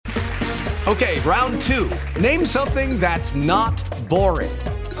Okay, round 2. Name something that's not boring.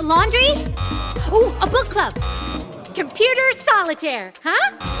 A laundry? Ooh, a book club. Computer solitaire,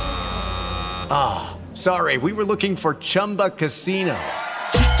 huh? Sorry, we were looking for Chumba Casino.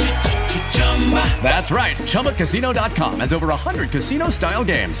 That's right. ChumbaCasino.com has over 100 casino-style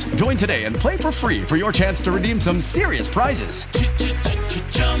games. Join today and play for free for your chance to redeem some serious prizes.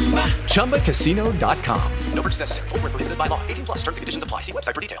 ChumbaCasino.com. No purchase necessary. Void where prohibited by law. 18+ terms and conditions apply. See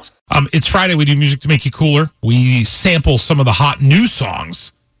website for details. It's Friday. We do music to make you cooler. We sample some of the hot new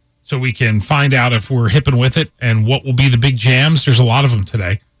songs so we can find out if we're hipping with it and what will be the big jams. There's a lot of them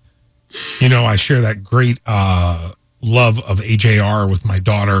today. You know, I share that great love of AJR with my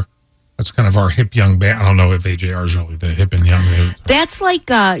daughter. That's kind of our hip young band. I don't know if AJR is really the hip and young. That's like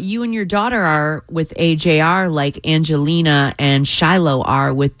you and your daughter are with AJR, like Angelina and Shiloh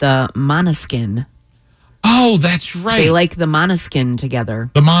are with the Måneskin. Oh, that's right. They like the Måneskin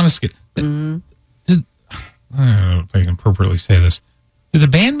together. The Måneskin. Mm-hmm. I don't know if I can appropriately say this. Do the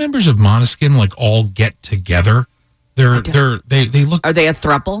band members of Måneskin like all get together? They look. Are they a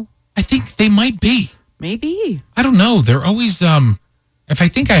throuple? I think they might be. Maybe. I don't know. They're always if I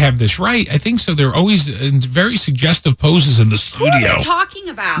think I have this right, I think so. They're always in very suggestive poses in the studio. What are you talking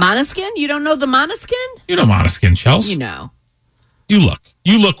about? Måneskin? You don't know the Måneskin? You know Måneskin, Chelsea. You know. You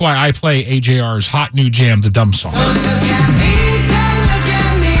look why I play AJR's hot new jam, The Dumb Song. Look at me,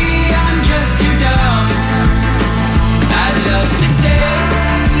 I'm just too dumb. I'd love to stay,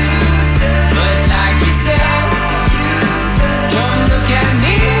 but like you said, don't look at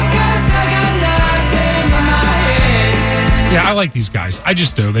me, 'cause I got nothing in my head. Yeah, I like these guys. I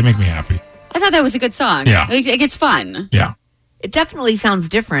just do. They make me happy. I thought that was a good song. Yeah. It's fun. Yeah. It definitely sounds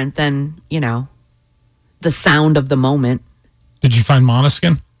different than, the sound of the moment. Did you find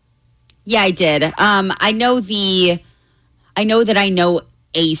Måneskin? Yeah, I did. I know that I know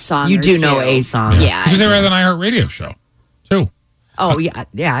a song. You or do two. know a song. Yeah. Because they were at an iHeartRadio show, too. Oh, yeah,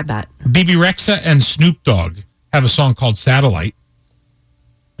 I bet. BB Rexa and Snoop Dogg have a song called Satellite.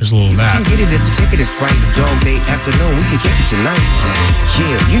 There's a little of that. Get it if the ticket is right. Dog day afternoon, we can kick it tonight.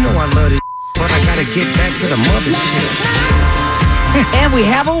 Yeah, you know I love this, but I gotta get back to the mothership. And we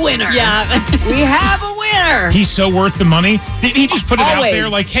have a winner. Yeah. We have a winner. He's so worth the money. Did he just put it Always. out there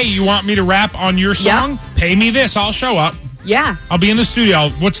like, hey, you want me to rap on your song? Yep. Pay me this. I'll show up. Yeah. I'll be in the studio.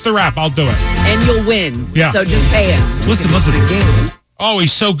 What's the rap? I'll do it. And you'll win. Yeah. So just pay him. Listen. Oh,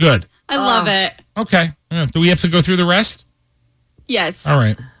 he's so good. I love it. Okay. Do we have to go through the rest? Yes. All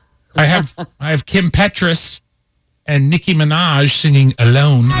right. I have Kim Petras and Nicki Minaj singing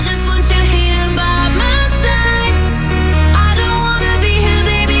Alone. I just want you here by my side. I don't wanna be here,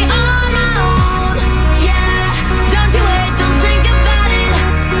 baby, on my own. Yeah, don't you wait, don't think about it.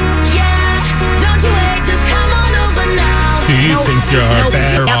 Yeah, don't you wait, just come on over now. Do you think you're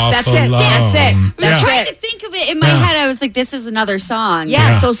better off that's it. alone? That's it. I was That's trying it. to think of it in my head. I was like, this is another song.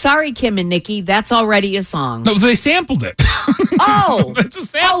 Yeah, so sorry, Kim and Nikki. That's already a song. No, they sampled it. Oh. It's a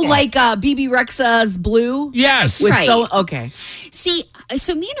sample. Oh, like BB Rexha's Blue? Yes. With Right. okay. See,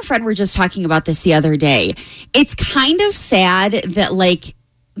 so me and a friend were just talking about this the other day. It's kind of sad that, like,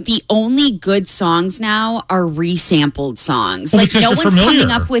 the only good songs now are resampled songs. Well, like, because no they're one's familiar.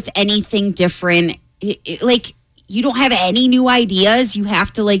 coming up with anything different. Like, you don't have any new ideas. You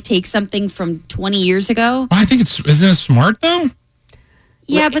have to, like, take something from 20 years ago. Well, I think isn't it smart, though?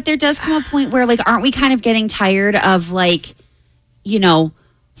 Yeah, but there does come a point where, like, aren't we kind of getting tired of, like,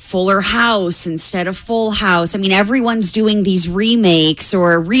 Fuller House instead of Full House? I mean, everyone's doing these remakes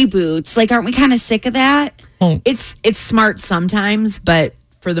or reboots. Like, aren't we kind of sick of that? It's smart sometimes, but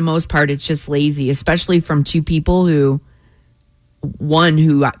for the most part, it's just lazy, especially from two people one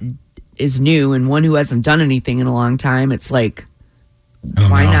who is new and one who hasn't done anything in a long time. It's like,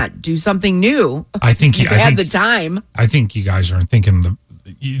 why not do something new? I think you had the time. I think you guys aren't thinking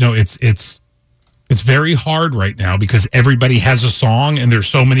it's very hard right now because everybody has a song and there's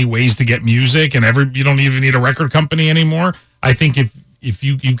so many ways to get music and you don't even need a record company anymore. I think if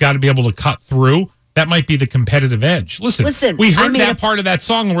you've got to be able to cut through, that might be the competitive edge. Listen, we heard that part of that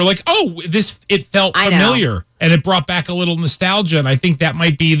song and we're like, oh, it felt familiar and it brought back a little nostalgia. And I think that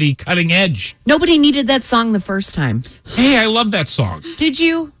might be the cutting edge. Nobody needed that song the first time. Hey, I love that song. Did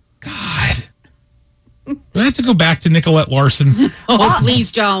you? God. Do I have to go back to Nicolette Larson? Oh,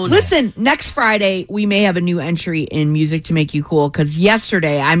 please don't. Listen, next Friday, we may have a new entry in Music to Make You Cool because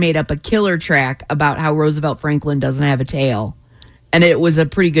yesterday I made up a killer track about how Roosevelt Franklin doesn't have a tail. And it was a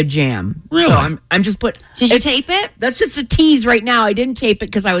pretty good jam. Really? So I'm just Did you tape it? That's just a tease right now. I didn't tape it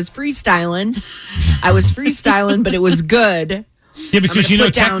because I was freestyling. But it was good. Yeah, because I'm gonna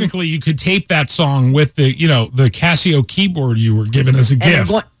put down- technically you could tape that song with the Casio keyboard you were given as a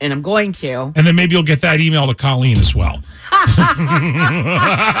gift. And I'm going to. And then maybe you'll get that email to Colleen as well.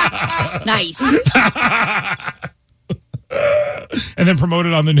 Nice. And then promote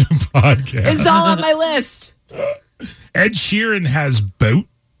it on the new podcast. It's all on my list. Ed Sheeran has Boat.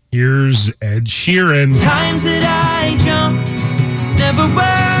 Here's Ed Sheeran. Times that I jumped never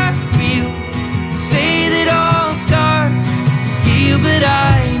were real. Say that all scars heal, but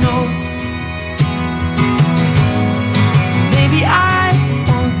I know maybe I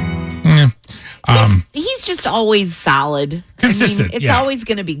won't. He's just always solid. Consistent, It's yeah. always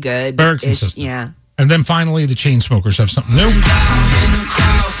going to be good. Very It's- consistent. Yeah. And then finally, the Chainsmokers have something new. In the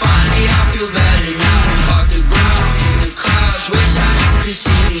crowd, finally I feel better now. Off the ground, in the clouds, wish I could see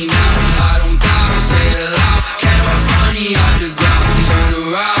me now. I don't doubt, say it loud. Can't find funny underground. Turn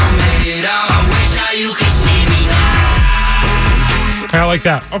around, made it out. I wish that you could see me now. I like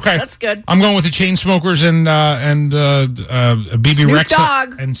that. Okay, That's good. I'm going with the Chainsmokers and BB Snoop Rexa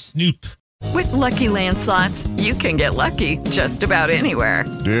Dogg. and Snoop. With Lucky Land Slots, you can get lucky just about anywhere.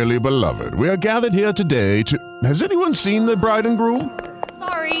 Dearly beloved, we are gathered here today to... Has anyone seen the bride and groom?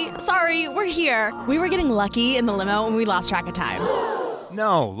 Sorry, we're here. We were getting lucky in the limo and we lost track of time.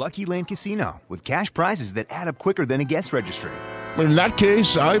 No, Lucky Land Casino, with cash prizes that add up quicker than a guest registry. In that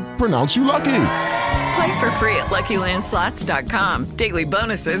case, I pronounce you lucky. Play for free at LuckyLandSlots.com. Daily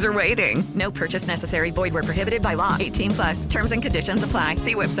bonuses are waiting. No purchase necessary. Void where prohibited by law. 18+. Terms and conditions apply.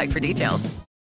 See website for details.